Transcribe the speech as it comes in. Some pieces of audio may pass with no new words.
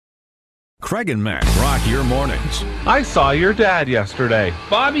Craig and Matt rock your mornings. I saw your dad yesterday.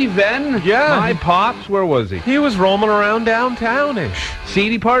 Bobby Venn? Yeah. My pops? Where was he? He was roaming around downtown-ish.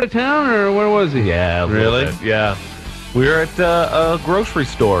 Seedy part of town, or where was he? Yeah, Really? Yeah. We were at a grocery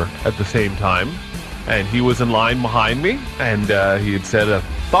store at the same time, and he was in line behind me, and he had said,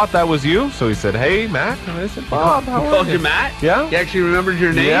 thought that was you, so he said, "Hey, Matt," and I said, "Bob, how are Called you?" you Matt? Yeah. He actually remembered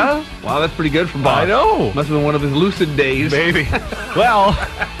your name? Yeah. Wow, that's pretty good for Bob. I know. Must have been one of his lucid days. Maybe. Well,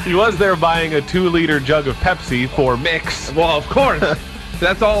 he was there buying a 2-liter jug of Pepsi for Mix. Well, of course.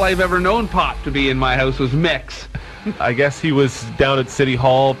 That's all I've ever known Pop to be in my house was Mix. I guess he was down at City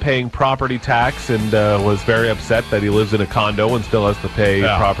Hall paying property tax and was very upset that he lives in a condo and still has to pay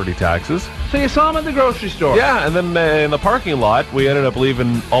property taxes. So you saw him at the grocery store? Yeah, and then in the parking lot, we ended up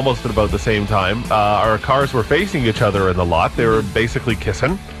leaving almost at about the same time. Our cars were facing each other in the lot. They were basically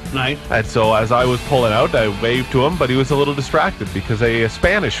kissing. Nice. And so as I was pulling out, I waved to him, but he was a little distracted because a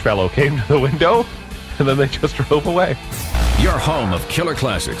Spanish fellow came to the window, and then they just drove away. Your home of killer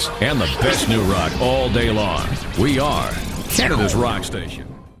classics and the best new rock all day long. We are Canada's rock station.